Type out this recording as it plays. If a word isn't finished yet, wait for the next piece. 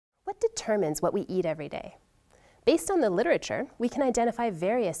determines what we eat every day? Based on the literature, we can identify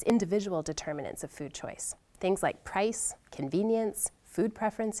various individual determinants of food choice. Things like price, convenience, food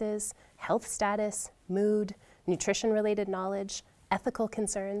preferences, health status, mood, nutrition-related knowledge, ethical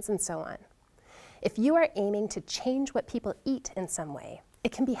concerns, and so on. If you are aiming to change what people eat in some way,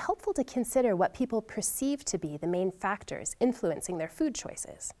 it can be helpful to consider what people perceive to be the main factors influencing their food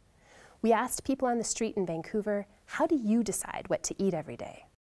choices. We asked people on the street in Vancouver, how do you decide what to eat every day?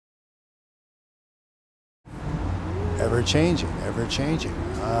 Ever-changing, ever-changing.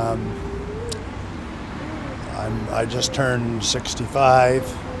 I just turned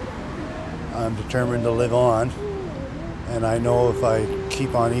 65. I'm determined to live on. And I know if I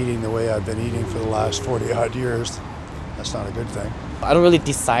keep on eating the way I've been eating for the last 40-odd years, that's not a good thing. I don't really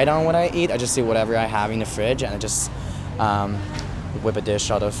decide on what I eat. I just see whatever I have in the fridge, and I just whip a dish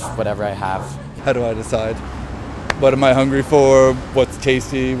out of whatever I have. How do I decide? What am I hungry for? What's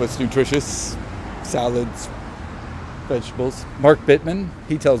tasty? What's nutritious? Salads, vegetables. Mark Bittman,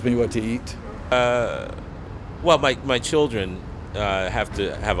 he tells me what to eat. Well, my children have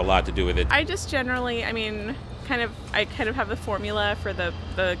to have a lot to do with it. I just generally, I kind of have a formula for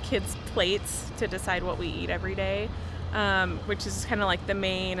the kids' plates to decide what we eat every day, which is kind of like the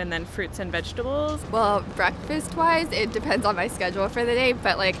main, and then fruits and vegetables. Well, breakfast-wise, it depends on my schedule for the day,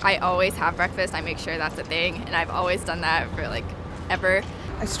 but like I always have breakfast. I make sure that's a thing, and I've always done that for like ever.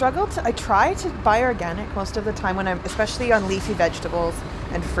 I try to buy organic most of the time especially on leafy vegetables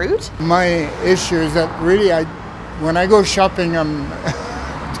and fruit. My issue is that really when I go shopping, I'm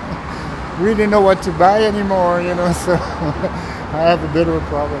really know what to buy anymore, so I have a bit of a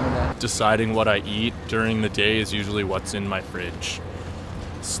problem with that. Deciding what I eat during the day is usually what's in my fridge,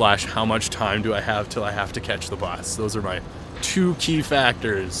 / how much time do I have till I have to catch the bus. Those are my two key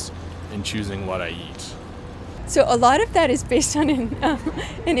factors in choosing what I eat. So a lot of that is based on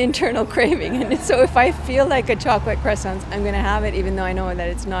an internal craving, and so if I feel like a chocolate croissant, I'm going to have it even though I know that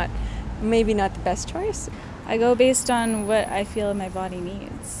it's maybe not the best choice. I go based on what I feel my body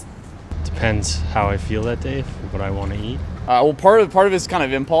needs. Depends how I feel that day, what I want to eat. Well, part of it is kind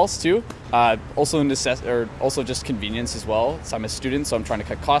of impulse too. Also just convenience as well. So I'm a student, so I'm trying to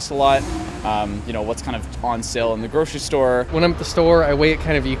cut costs a lot. What's kind of on sale in the grocery store. When I'm at the store, I weigh it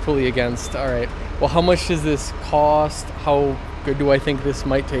kind of equally against, all right, well, how much does this cost? How good do I think this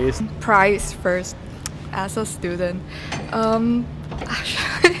might taste? Price first, as a student. Actually,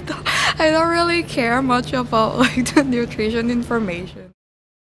 I don't really care much about like the nutrition information.